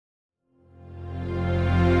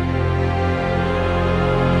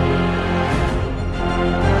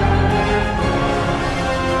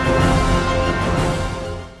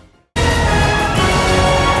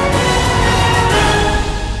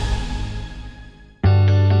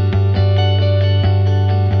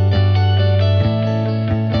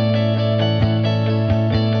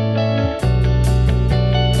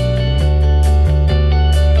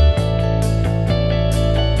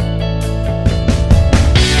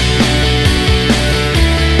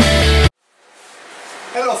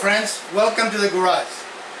friends, welcome to the garage.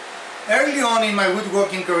 Early on in my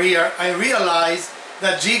woodworking career, I realized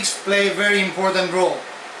that jigs play a very important role.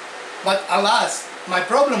 But alas, my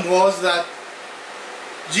problem was that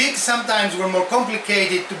jigs sometimes were more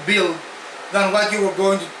complicated to build than what you were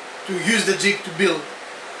going to use the jig to build.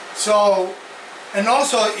 So, and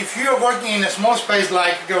also if you're working in a small space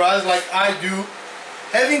like a garage like I do,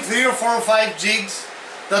 having 3 or 4 or 5 jigs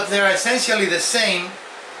that they're essentially the same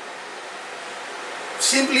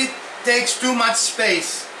simply takes too much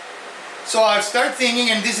space. So I start thinking,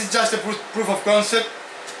 and this is just a proof of concept,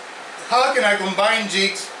 how can I combine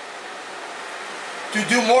jigs to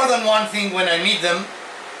do more than one thing when I need them?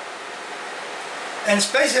 And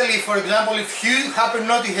especially, for example, if you happen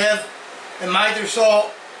not to have a miter saw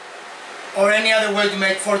or any other way to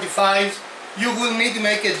make 45s, you will need to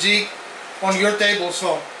make a jig on your table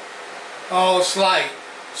saw or slide.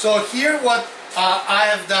 So here what I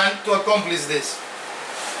have done to accomplish this.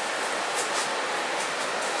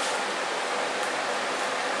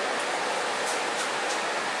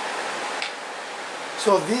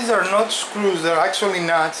 So these are not screws, they're actually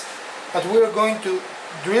nuts, but we are going to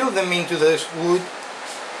drill them into this wood,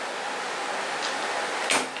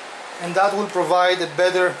 and that will provide a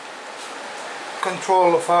better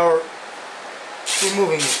control of our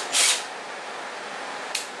removing it.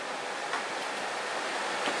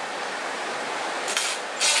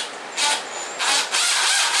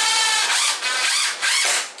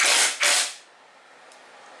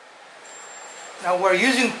 Now we're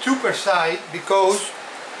using 2 per side because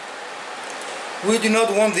we do not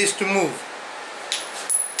want this to move.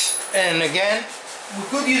 And again, we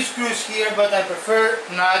could use screws here, but I prefer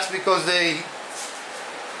nuts because it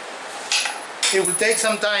will take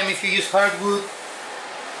some time if you use hardwood.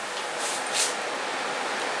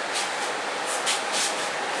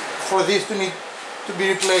 For this to need to be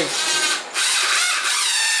replaced.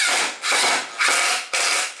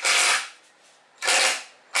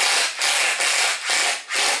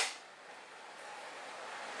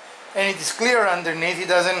 And it is clear underneath, it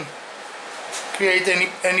doesn't create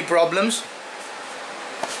any problems.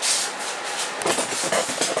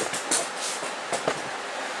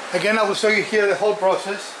 Again, I will show you here the whole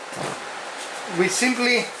process. We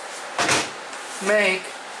simply make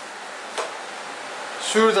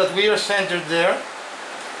sure that we are centered there,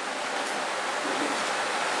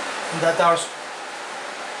 and that our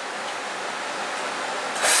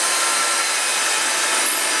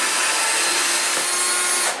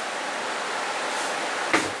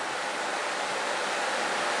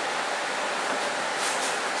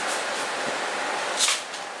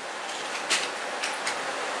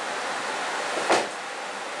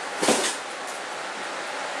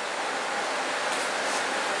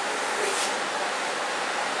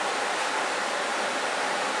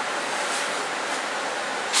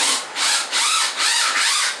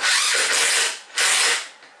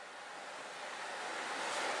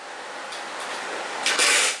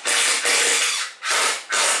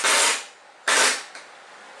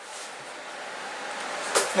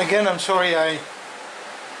again, I'm sorry, you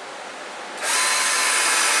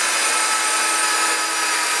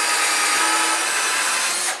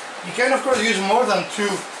can of course use more than 2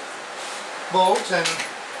 bolts, and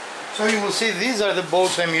so you will see these are the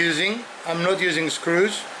bolts I'm using. I'm not using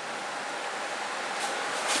screws.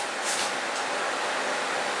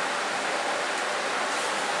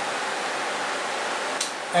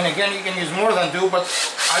 And again, you can use more than 2, but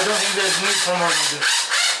I don't think there's need for more than 2.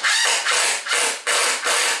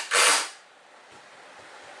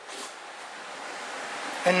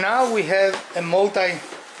 And now we have a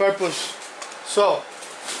multi-purpose saw.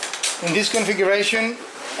 In this configuration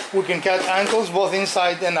we can cut ankles both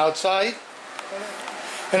inside and outside,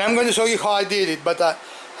 and I'm going to show you how I did it, but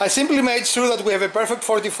I simply made sure that we have a perfect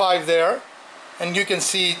 45 there, and you can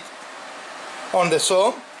see it on the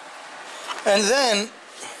saw. And then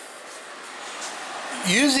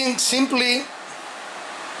using simply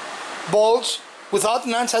bolts without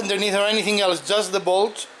nuts underneath or anything else, just the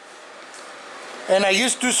bolts. And I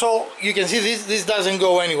used to, so you can see this doesn't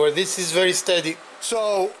go anywhere. This is very steady.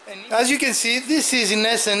 So as you can see, this is in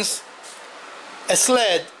essence a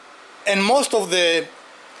sled, and most of the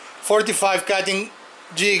 45 cutting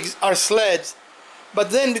jigs are sleds, but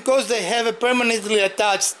then because they have a permanently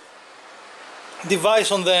attached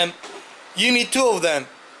device on them, you need 2 of them.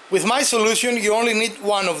 With my solution you only need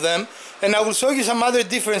 1 of them, and I will show you some other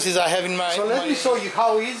differences I have in mind. So let me show you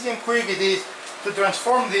how easy and quick it is to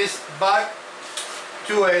transform this back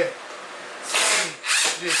to a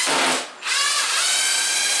jig.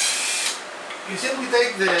 You simply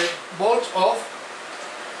take the bolts off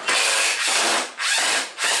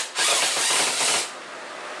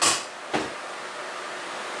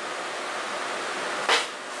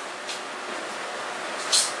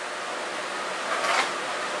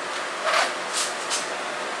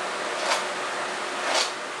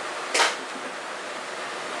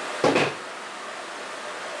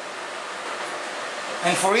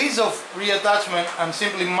And for ease of reattachment, I'm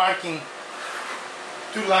simply marking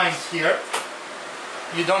 2 lines here.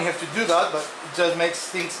 You don't have to do that, but it just makes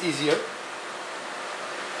things easier.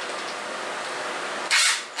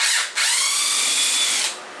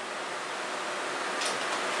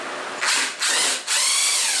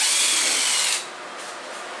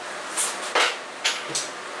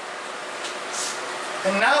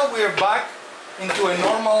 And now we're back into a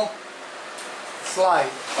normal slide.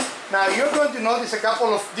 Now you're going to notice a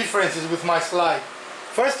couple of differences with my slide.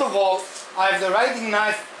 First of all, I have the writing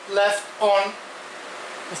knife left on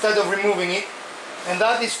instead of removing it, and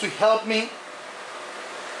that is to help me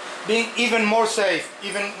being even more safe,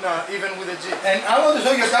 even with a jig. And I want to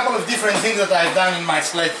show you a couple of different things that I've done in my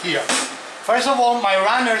sled here. First of all, my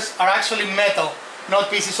runners are actually metal, not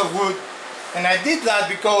pieces of wood. And I did that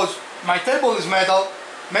because my table is metal.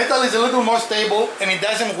 Metal is a little more stable and it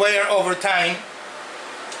doesn't wear over time.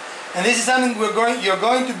 And this is something you're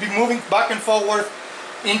going to be moving back and forward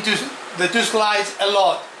into the 2 slides a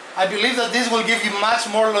lot. I believe that this will give you much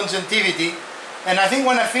more longevity. And I think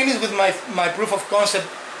when I finish with my proof of concept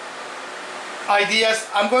ideas,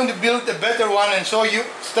 I'm going to build a better one and show you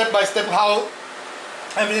step by step how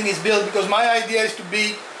everything is built, because my idea is to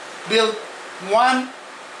build one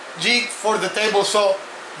jig for the table saw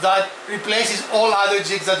that replaces all other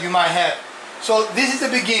jigs that you might have. So this is the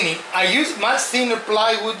beginning. I use much thinner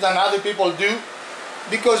plywood than other people do,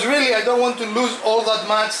 because really I don't want to lose all that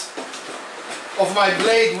much of my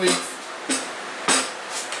blade width.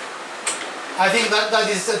 I think that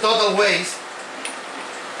is a total waste.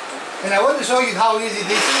 And I want to show you how easy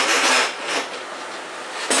this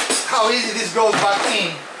goes back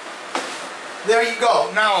in. There you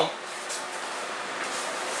go. Now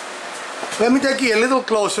let me take you a little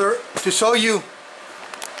closer to show you.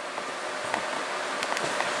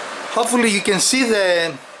 Hopefully you can see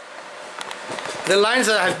the lines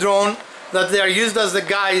that I've drawn, that they are used as the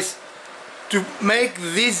guides to make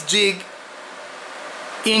this jig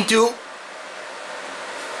into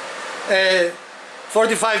a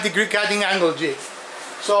 45-degree cutting angle jig.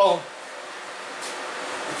 So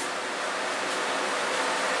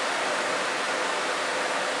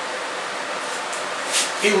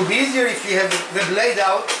it will be easier if you have the blade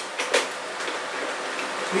out,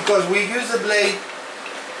 because we use the blade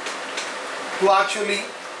to actually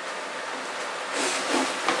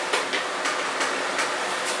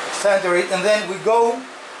center it, and then we go.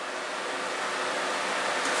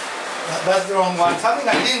 That's the wrong one. Something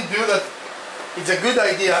I didn't do that it's a good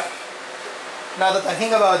idea, now that I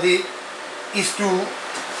think about it, is to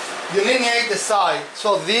delineate the side.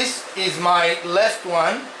 So this is my left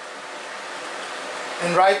one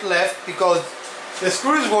and right left, because the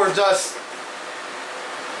screws were just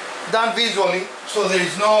done visually, so there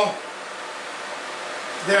is no,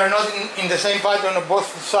 they are not in the same pattern on both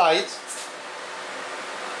sides.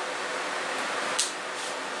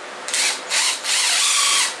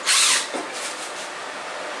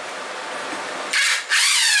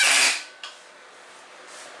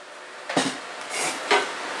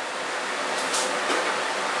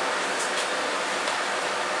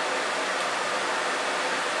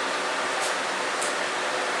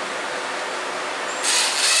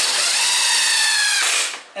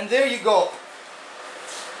 And there you go.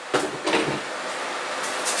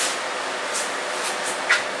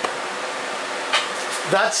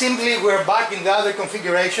 That simply, we're back in the other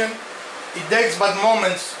configuration. It takes but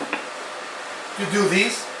moments to do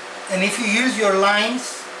this, and if you use your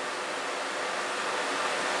lines,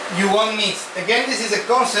 you won't miss. Again, this is a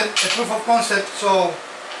concept, a proof of concept, so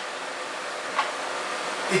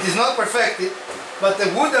it is not perfected, but the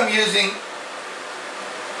wood I'm using,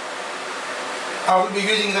 I will be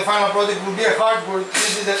using the final product, will be a hardwood.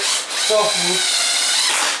 This is a softwood.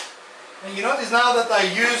 And you notice now that I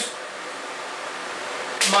use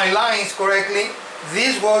my lines correctly,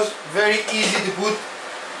 this was very easy to put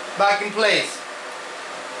back in place.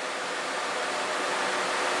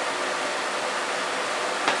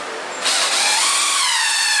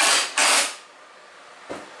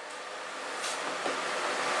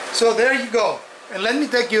 So there you go. And let me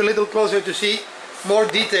take you a little closer to see more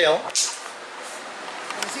detail.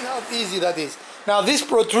 See how easy that is. Now this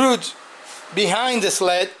protrudes behind the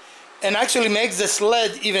sled and actually makes the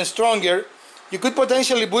sled even stronger. You could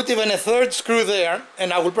potentially put even a third screw there,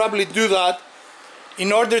 and I will probably do that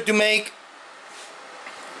in order to make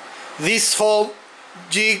this whole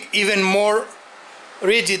jig even more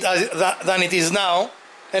rigid than it is now.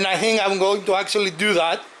 And I think I'm going to actually do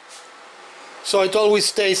that, so it always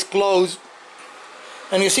stays closed.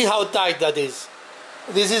 And you see how tight that is.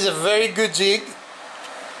 This is a very good jig.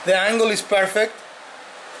 The angle is perfect.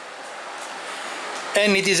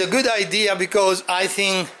 and it is a good idea because I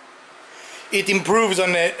think it improves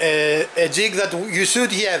on a jig that you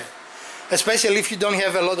should have, especially if you don't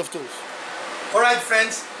have a lot of tools. Alright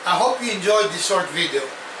friends, I hope you enjoyed this short video.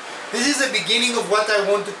 This is the beginning of what I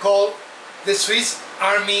want to call the Swiss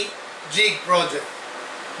Army jig project.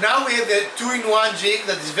 Now we have the 2-in-1 jig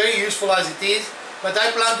that is very useful as it is, but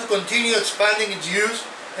I plan to continue expanding its use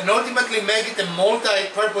and ultimately make it a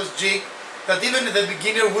multi-purpose jig that even the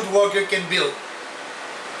beginner woodworker can build.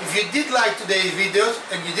 If you did like today's videos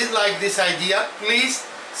and you did like this idea, please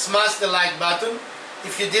smash the like button.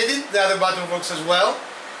 If you didn't, the other button works as well.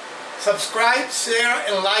 Subscribe, share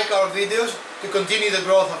and like our videos to continue the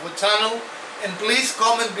growth of our channel, and please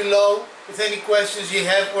comment below with any questions you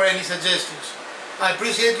have or any suggestions. I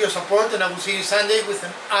appreciate your support, and I will see you Sunday with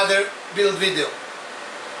another build video.